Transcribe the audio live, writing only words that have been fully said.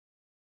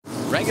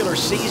regular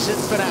season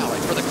finale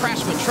for the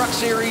Craftsman Truck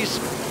Series.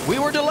 We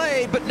were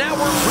delayed, but now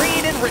we're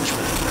green in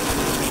Richmond.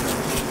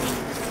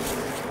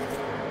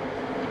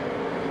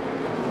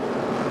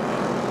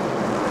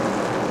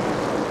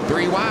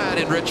 Three wide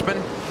in Richmond.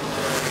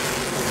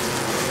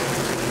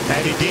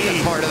 Matty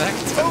D. Part of that.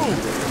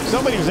 Oh,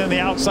 somebody was in the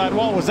outside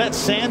wall. Was that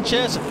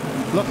Sanchez?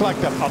 Looked like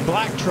a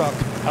black truck.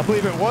 I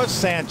believe it was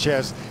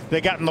Sanchez. They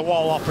got in the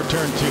wall off for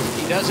turn 2.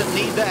 He doesn't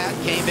need that.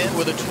 Came in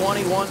with a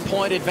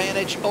 21-point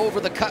advantage over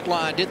the cut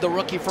line. Did the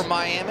rookie from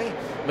Miami.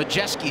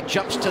 Majeski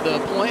jumps to the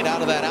point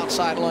out of that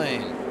outside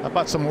lane. How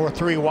about some more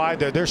 3 wide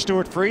there? There's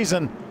Stuart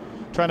Friesen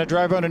trying to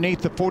drive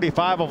underneath the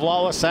 45 of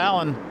Lawless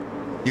Allen.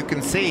 You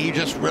can see he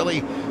just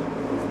really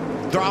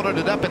throttled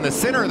it up in the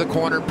center of the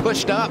corner,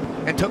 pushed up,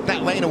 and took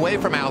that lane away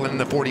from Allen in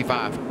the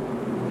 45.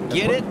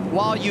 Get it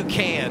while you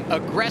can.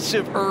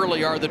 Aggressive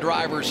early are the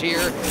drivers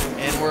here,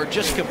 and we're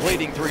just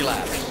completing 3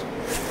 laps.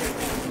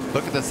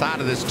 Look at the side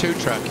of this 2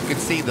 truck. You can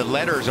see the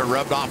letters are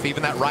rubbed off,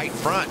 even that right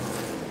front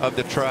of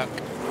the truck.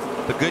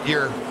 The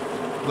Goodyear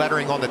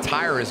lettering on the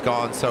tire is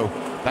gone, so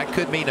that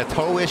could mean a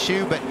tow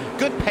issue, but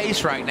good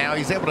pace right now.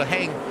 He's able to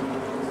hang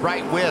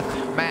right with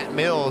Matt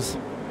Mills.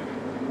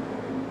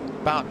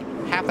 About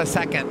half a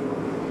second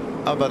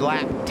of a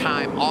lap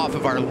time off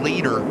of our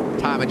leader,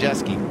 Ty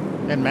Majeski.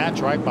 And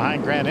Matt's right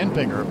behind Grant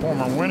Enfinger, a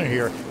former winner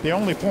here. The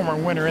only former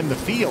winner in the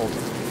field.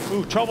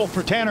 Ooh, trouble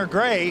for Tanner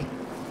Gray.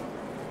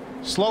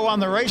 Slow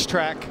on the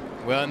racetrack.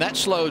 Well, and that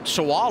slowed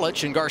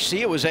Sawalich, and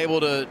Garcia was able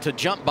to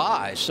jump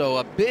by. So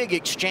a big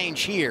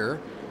exchange here.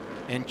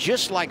 And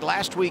just like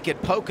last week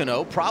at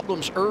Pocono,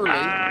 problems early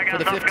for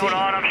the 15. Going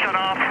on, I'm shut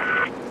off.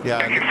 Yeah.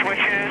 Check your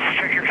switches,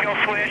 check your kill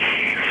switch.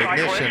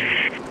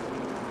 Ignition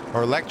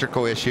or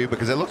electrical issue,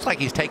 because it looks like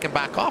he's taken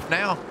back off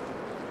now.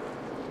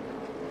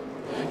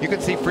 You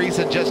can see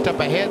Friesen just up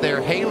ahead there.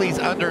 Haley's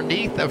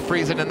underneath of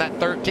Friesen in that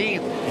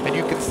 13th. And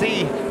you can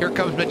see here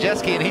comes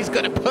Majeski, and he's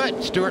going to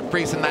put Stuart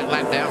Friesen that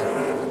lap down.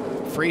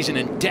 Friesen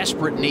in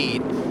desperate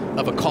need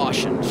of a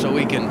caution so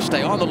he can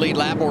stay on the lead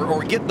lap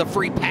or get the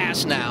free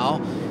pass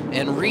now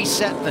and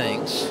reset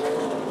things.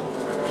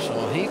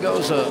 So he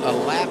goes a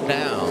lap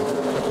down.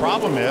 The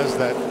problem is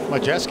that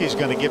Majeski's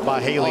going to get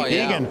by Haley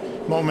Deegan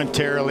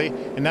momentarily,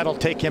 and that'll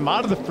take him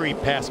out of the free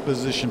pass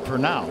position for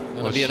now.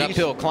 It'll be an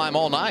uphill climb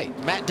all night.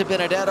 Matt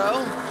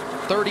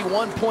DiBenedetto,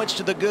 31 points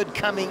to the good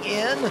coming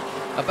in.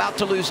 About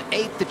to lose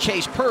 8 to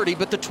Chase Purdy,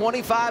 but the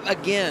 25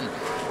 again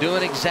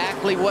doing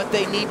exactly what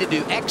they need to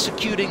do,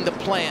 executing the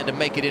plan to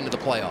make it into the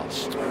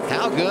playoffs.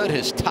 How good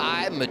has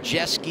Ty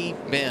Majeski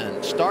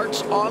been?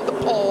 Starts on the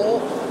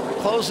pole,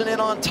 closing in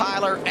on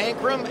Tyler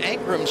Ankrum.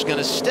 Ankram's going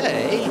to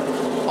stay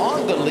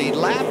on the lead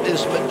lap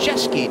as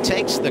Majeski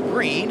takes the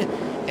green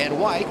and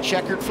white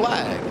checkered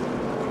flag.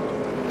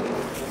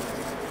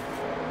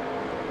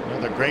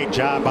 Another great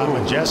job by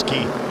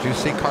Majeski. Did you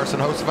see Carson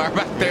Hocevar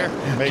back there?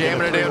 Yeah,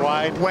 jamming it in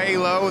wide. Way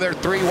low. They're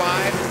 3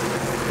 wide.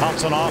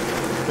 Bouncing off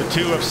the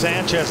 2 of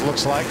Sanchez,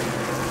 looks like.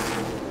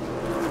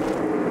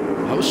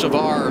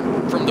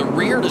 Hocevar from the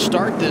rear to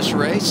start this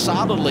race,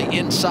 solidly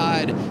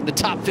inside the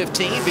top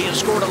 15, being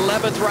scored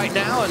 11th right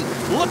now and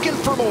looking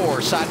for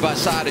more side by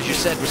side, as you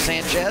said, with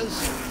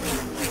Sanchez.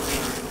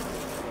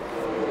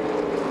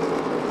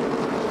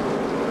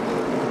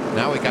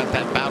 Now we got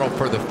that battle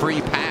for the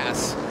free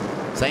pass.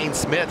 Zane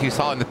Smith, you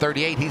saw in the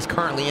 38, he's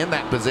currently in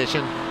that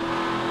position.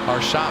 Our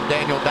shop,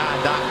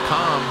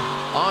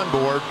 DanielDye.com, on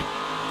board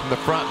from the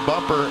front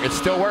bumper. It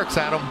still works,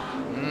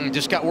 Adam.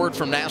 Just got word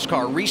from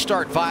NASCAR.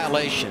 Restart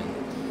violation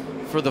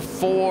for the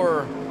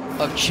 4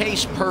 of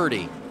Chase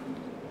Purdy.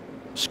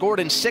 Scored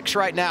in 6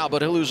 right now,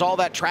 but he'll lose all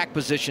that track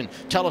position.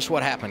 Tell us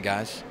what happened,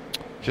 guys.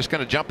 Just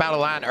going to jump out of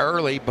line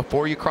early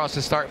before you cross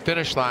the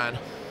start-finish line.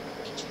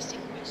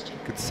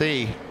 You can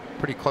see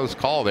pretty close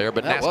call there,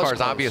 but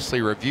NASCAR's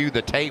obviously reviewed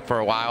the tape for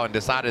a while and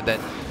decided that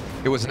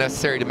it was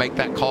necessary to make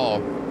that call.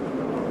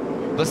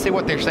 Let's see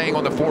what they're saying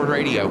on the Ford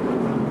radio.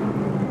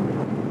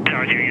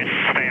 Sorry, Junior,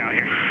 stay out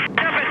here.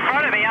 Jump in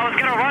front of me, I was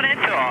going to run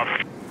into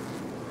him.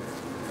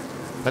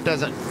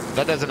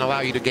 That doesn't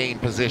allow you to gain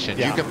position.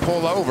 Yeah. You can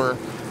pull over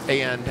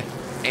and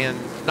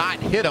not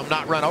hit him,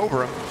 not run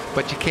over him,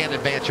 but you can't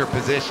advance your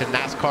position.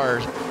 NASCAR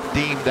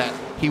deemed that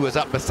he was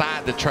up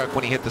beside the truck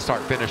when he hit the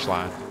start-finish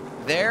line.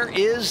 There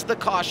is the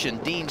caution.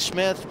 Dean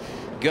Smith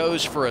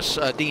goes for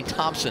a Dean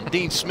Thompson.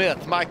 Dean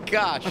Smith, my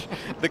gosh,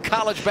 the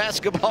college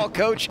basketball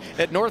coach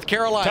at North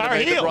Carolina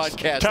made the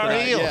broadcast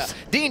tonight. Yeah.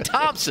 Dean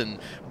Thompson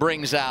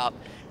brings out,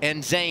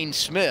 and Zane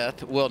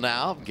Smith will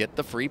now get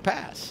the free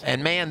pass.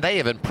 And man, they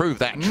have improved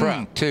that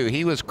truck too.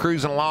 He was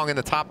cruising along in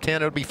the top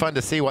 10. It'll be fun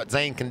to see what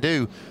Zane can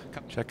do.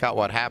 Come check out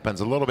what happens.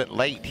 A little bit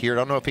late here.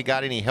 Don't know if he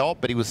got any help,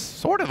 but he was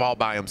sort of all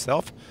by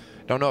himself.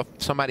 Don't know if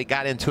somebody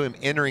got into him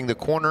entering the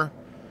corner.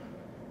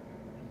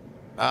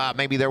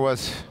 Maybe there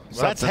was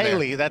that's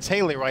Haley. There. That's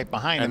Haley right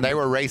behind him. And they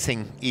were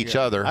racing each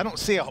other. I don't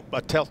see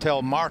a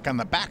telltale mark on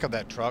the back of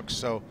that truck,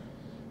 so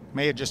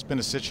may have just been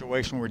a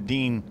situation where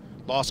Dean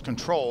lost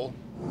control.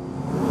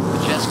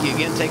 Majeski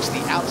again takes the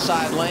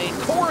outside lane.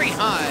 Corey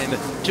Heim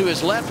to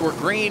his left. We're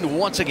green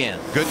once again.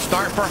 Good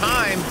start for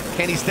Heim.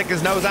 Can he stick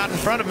his nose out in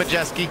front of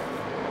Majeski?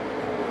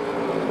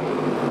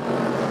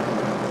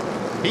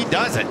 He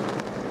does it.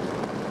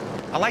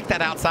 I like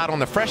that outside on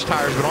the fresh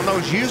tires, but on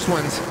those used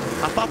ones,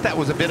 I thought that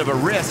was a bit of a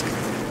risk,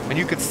 and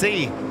you could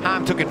see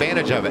Heim took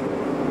advantage of it.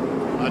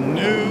 A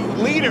new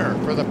leader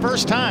for the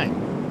first time.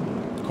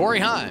 Corey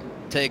Heim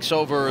takes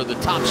over the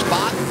top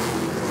spot,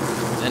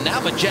 and now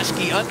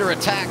Majeski under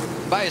attack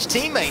by his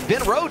teammate.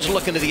 Ben Rhodes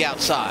looking to the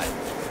outside.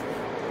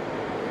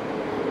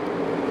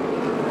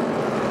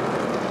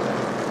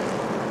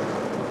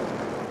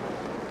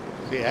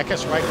 See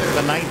Eckes right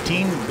there, the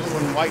 19 blue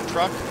and white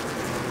truck,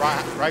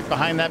 right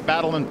behind that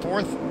battle in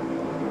fourth.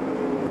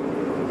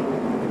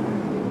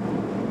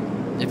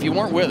 If you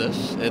weren't with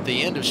us at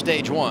the end of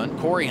stage one,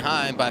 Corey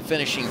Heim, by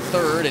finishing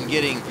third and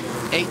getting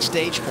 8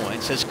 stage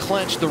points, has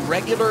clinched the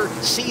regular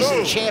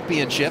season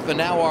championship, and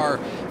now our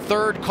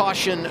third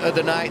caution of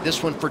the night,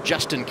 this one for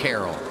Justin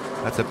Carroll.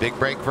 That's a big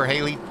break for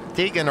Haley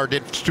Deegan, or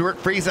did Stuart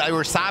Friesen? They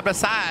were side by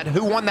side.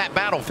 Who won that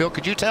battle, Phil?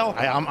 Could you tell?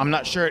 I'm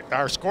not sure.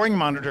 Our scoring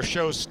monitor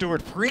shows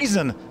Stuart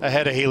Friesen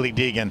ahead of Haley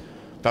Deegan.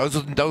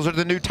 Those are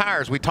the new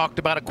tires. We talked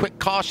about a quick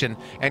caution,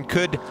 and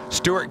could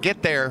Stuart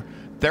get there?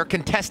 They're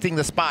contesting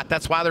the spot.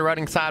 That's why they're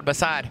running side by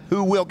side.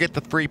 Who will get the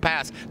free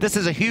pass? This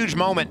is a huge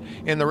moment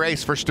in the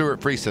race for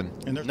Stuart Friesen.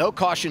 And no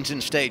cautions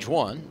in stage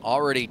one,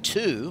 already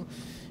 2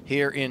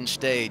 here in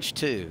stage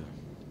 2.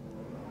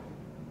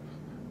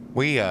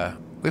 We've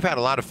had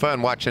a lot of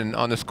fun watching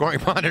on the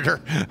scoring monitor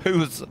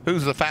who's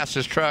the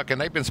fastest truck,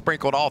 and they've been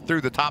sprinkled all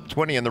through the top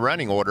 20 in the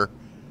running order.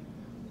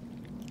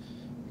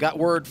 Got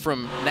word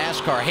from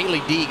NASCAR, Haley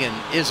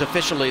Deegan is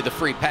officially the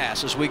free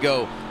pass as we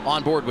go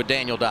on board with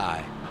Daniel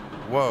Dye.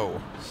 Whoa.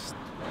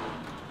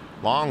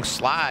 Long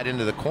slide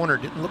into the corner.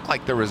 Didn't look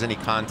like there was any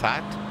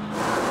contact.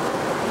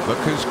 Look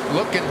who's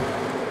looking.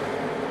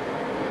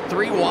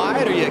 3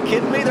 wide, are you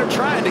kidding me? They're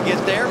trying to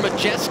get there.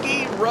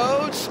 Majeski,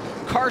 Rhodes,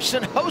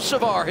 Carson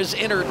Hocevar has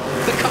entered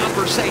the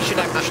conversation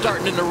after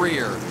starting in the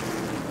rear.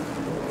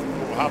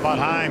 How about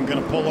Heim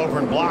going to pull over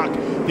and block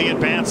the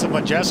advance of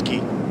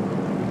Majeski?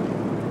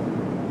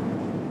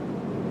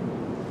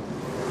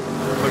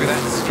 Look at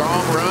that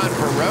strong run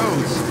for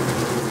Rhodes.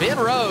 Ben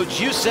Rhodes,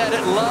 you said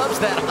it, loves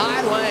that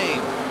high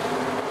lane.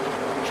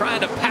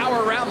 Trying to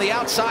power around the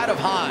outside of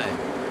Heim.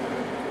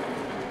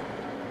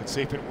 Let's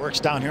see if it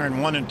works down here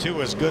in 1 and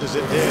 2 as good as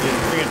it did in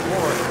 3 and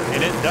 4,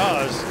 and it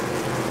does.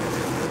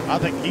 I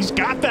think he's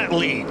got that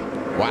lead.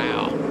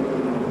 Wow.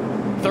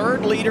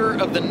 Third leader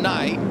of the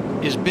night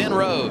is Ben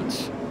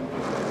Rhodes.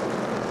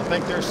 I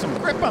think there's some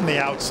grip on the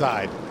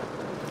outside.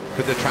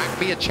 Could the track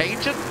be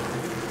a-changing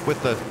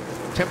with the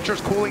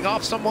temperatures cooling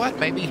off somewhat?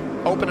 Maybe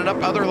opening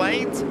up other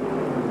lanes?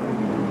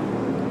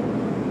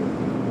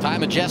 Ty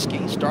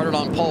Majeski started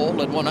on pole,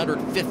 led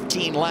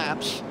 115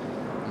 laps.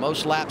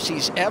 Most laps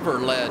he's ever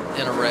led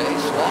in a race.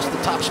 Lost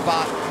the top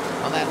spot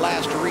on that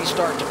last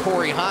restart to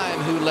Corey Heim,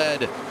 who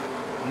led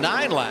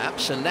 9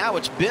 laps, and now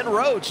it's Ben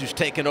Rhodes who's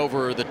taken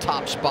over the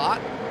top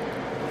spot.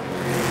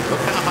 Look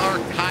how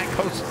high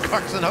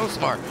Carson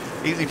Hocevar.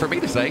 Easy for me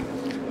to say.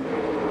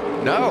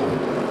 No.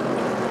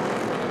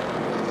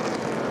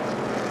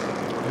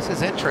 This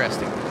is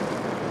interesting.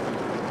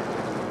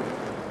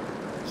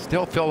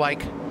 Still feel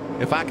like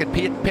if I could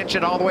pinch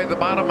it all the way to the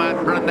bottom, I'd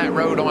run that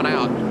road on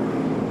out.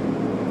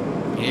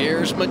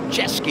 Here's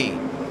Majeski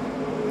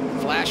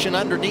flashing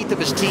underneath of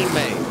his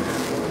teammate.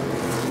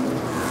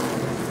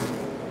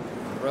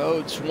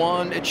 Rhodes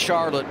won at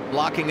Charlotte,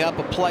 blocking up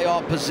a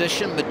playoff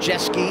position.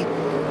 Majeski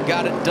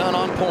got it done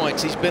on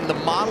points. He's been the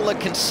model of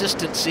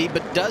consistency,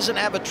 but doesn't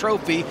have a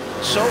trophy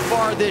so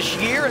far this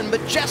year, and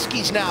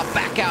Majeski's now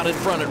back out in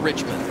front at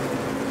Richmond.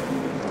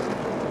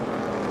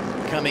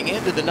 Coming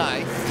into the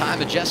night, Ty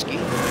Majeski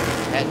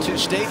had 2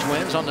 stage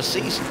wins on the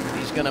season.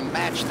 He's going to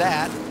match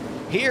that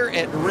here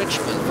at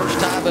Richmond. First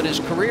time in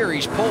his career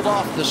he's pulled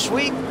off the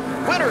sweep.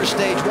 Winner of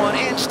stage 1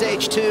 and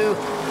stage 2,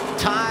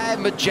 Ty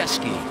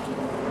Majeski.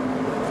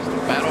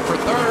 Battle for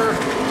third.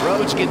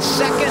 Rhodes gets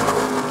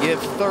second. Give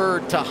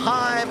third to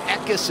Heim.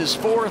 Eckes is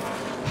fourth.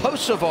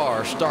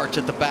 Hocevar starts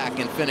at the back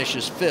and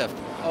finishes 5th.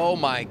 Oh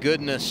my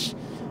goodness.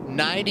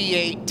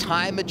 98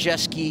 Ty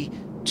Majeski,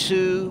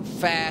 2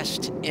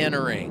 fast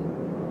entering.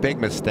 Big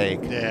mistake.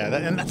 Yeah,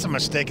 and that's a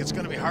mistake. It's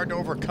going to be hard to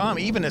overcome,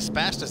 even as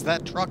fast as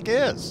that truck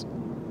is.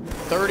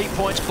 30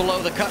 points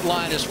below the cut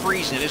line is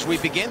Friesen. As we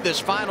begin this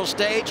final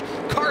stage,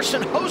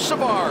 Carson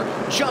Hocevar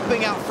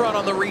jumping out front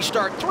on the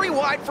restart. 3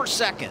 wide for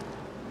second.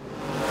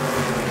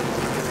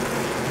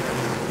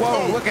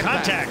 Whoa, look at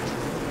contact.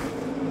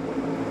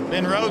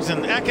 Ben Rhodes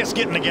and Eckes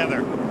getting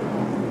together.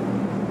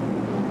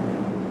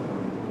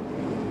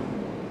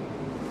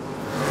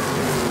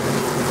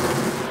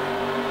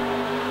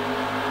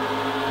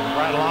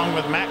 Right along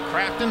with Matt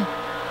Crafton.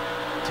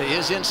 To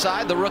his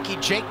inside, the rookie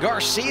Jake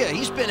Garcia.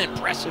 He's been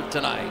impressive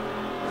tonight.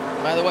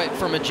 By the way,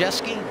 for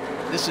Majeski,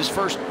 this is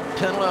first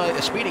penalty,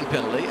 a speeding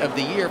penalty of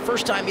the year.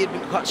 First time he had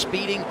been caught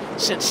speeding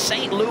since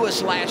St.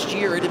 Louis last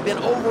year. It had been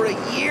over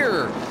a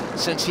year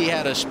since he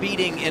had a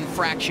speeding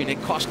infraction.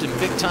 It cost him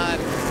big time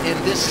in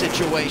this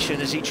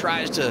situation as he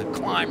tries to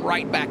climb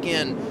right back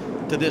in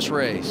to this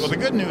race. Well, the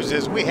good news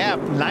is we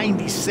have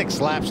 96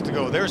 laps to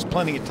go. There's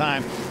plenty of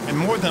time, and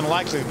more than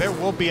likely there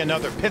will be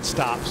another pit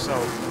stop. So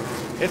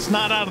it's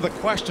not out of the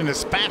question,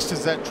 as fast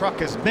as that truck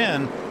has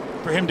been,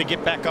 for him to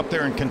get back up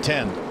there and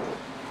contend.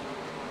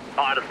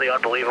 Honestly,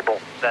 unbelievable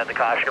that the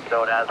caution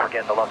zone as we're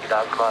getting the lucky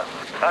dog spot.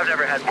 I've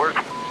never had worse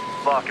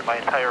luck in my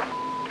entire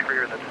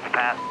career than this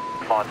past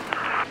month.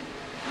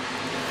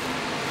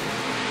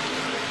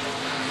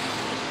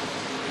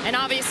 And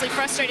obviously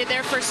frustrated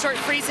there for short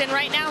Friesen.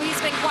 Right now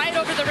he's been quiet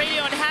over the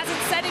radio and hasn't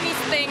said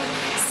anything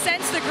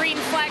since the green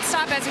flag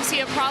stop, as we see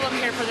a problem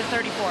here for the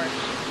 34.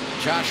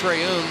 Josh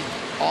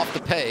Rayoum off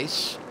the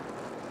pace.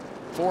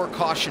 4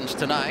 cautions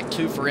tonight,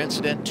 2 for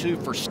incident, 2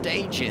 for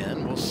stage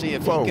in. We'll see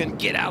if he can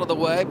get out of the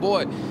way.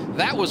 Boy,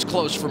 that was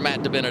close for Matt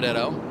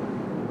DiBenedetto.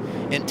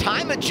 And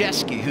Ty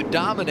Majeski, who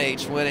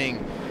dominates,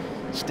 winning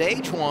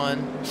stage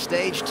 1,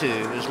 stage 2,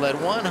 has led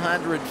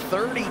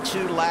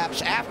 132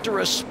 laps after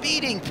a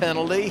speeding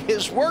penalty,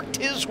 has worked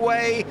his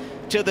way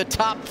to the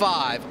top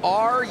 5.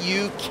 Are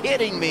you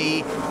kidding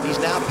me? He's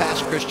now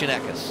past Christian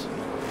Eckes.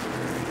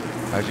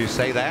 As you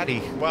say that,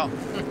 he, well,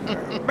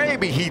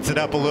 maybe heats it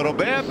up a little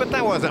bit, but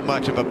that wasn't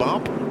much of a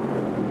bump.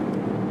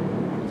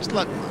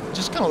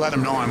 Just gonna let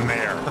him know I'm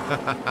there.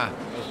 That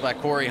was by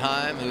Corey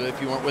Heim, who,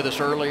 if you weren't with us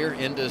earlier,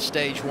 into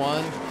stage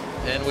 1.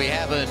 And we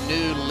have a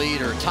new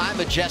leader, Ty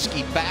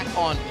Majeski, back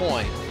on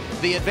point.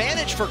 The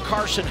advantage for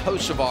Carson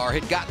Hocevar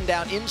had gotten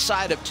down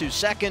inside of 2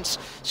 seconds,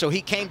 so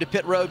he came to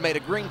pit road, made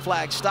a green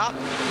flag stop.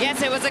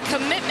 Yes, it was a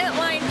commitment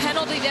line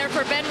penalty there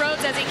for Ben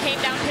Rhodes as he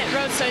came down pit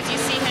road. So as you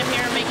see him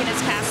here making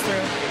his pass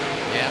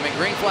through. Yeah, I mean,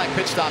 green flag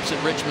pit stops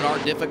at Richmond are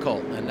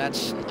difficult, and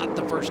that's not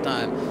the first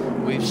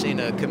time we've seen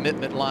a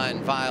commitment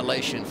line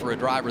violation for a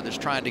driver that's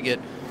trying to get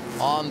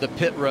on the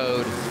pit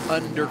road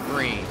under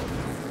green.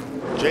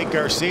 Jake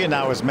Garcia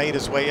now has made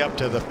his way up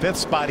to the 5th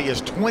spot. He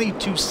is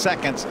 22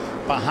 seconds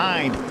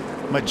behind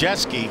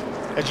Majeski.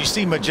 As you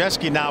see,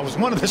 Majeski now is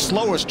one of the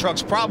slowest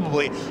trucks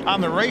probably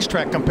on the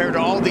racetrack compared to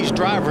all these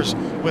drivers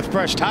with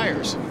fresh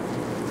tires.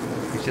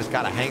 He's just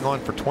got to hang on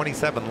for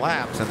 27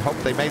 laps and hope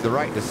they made the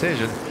right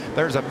decision.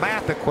 There's a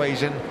math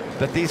equation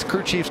that these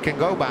crew chiefs can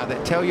go by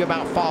that tell you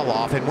about fall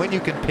off and when you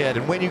can pit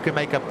and when you can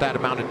make up that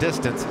amount of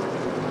distance.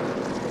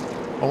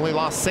 Only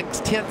lost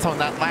 6/10 on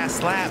that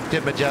last lap,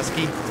 did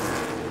Majeski.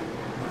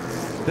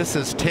 This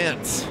is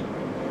tense.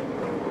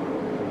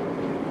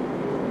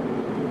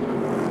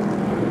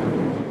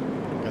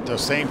 Got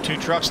those same 2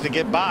 trucks to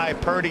get by,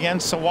 Purdy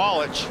and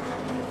Sawalich.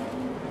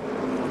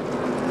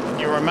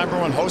 You remember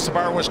when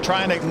Hocevar was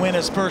trying to win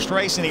his first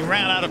race and he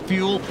ran out of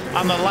fuel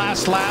on the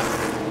last lap?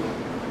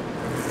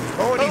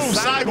 Oh, and he's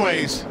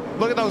sideways.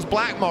 Look at those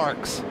black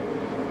marks.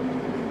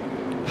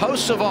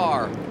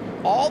 Hocevar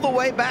all the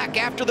way back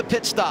after the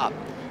pit stop.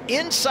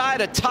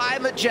 Inside of Ty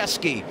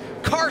Majeski.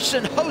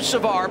 Carson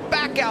Hocevar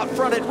back out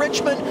front at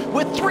Richmond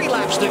with 3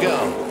 laps to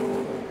go.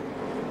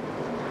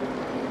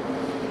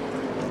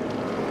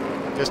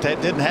 Just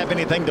didn't have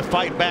anything to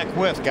fight back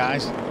with,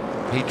 guys.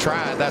 He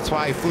tried. That's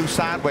why he flew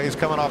sideways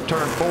coming off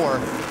turn 4.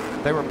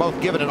 They were both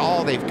giving it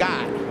all they've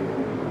got.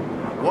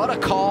 What a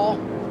call.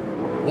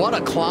 What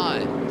a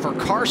climb for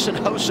Carson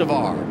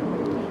Hocevar.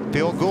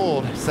 Phil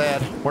Gould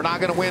said, we're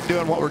not going to win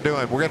doing what we're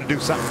doing. We're going to do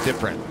something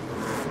different.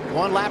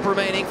 1 lap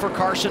remaining for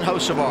Carson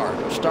Hocevar.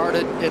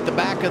 Started at the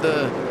back of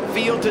the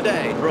field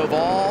today, drove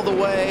all the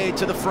way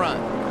to the front.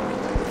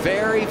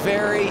 Very,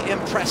 very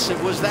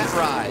impressive was that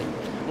ride.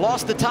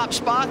 Lost the top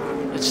spot,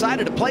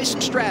 decided to play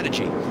some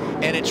strategy,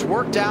 and it's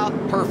worked out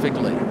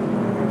perfectly.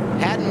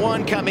 Hadn't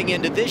won coming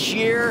into this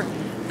year,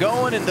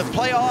 going in the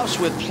playoffs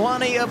with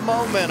plenty of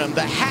momentum.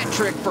 The hat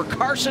trick for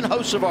Carson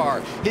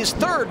Hocevar. His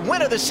 3rd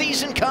win of the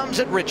season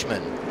comes at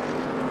Richmond.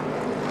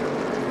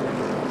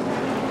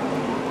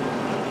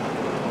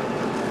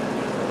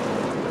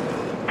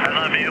 I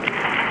love you.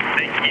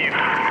 Thank you.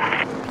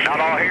 Not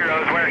all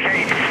heroes wear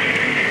capes.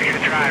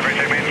 Good drive,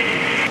 Richard, man.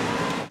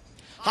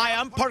 Hi,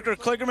 I'm Parker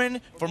Kligerman.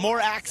 For more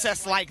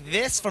access like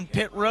this from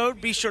Pit Road,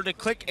 be sure to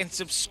click and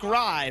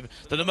subscribe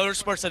to the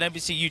Motorsports on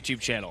NBC YouTube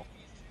channel.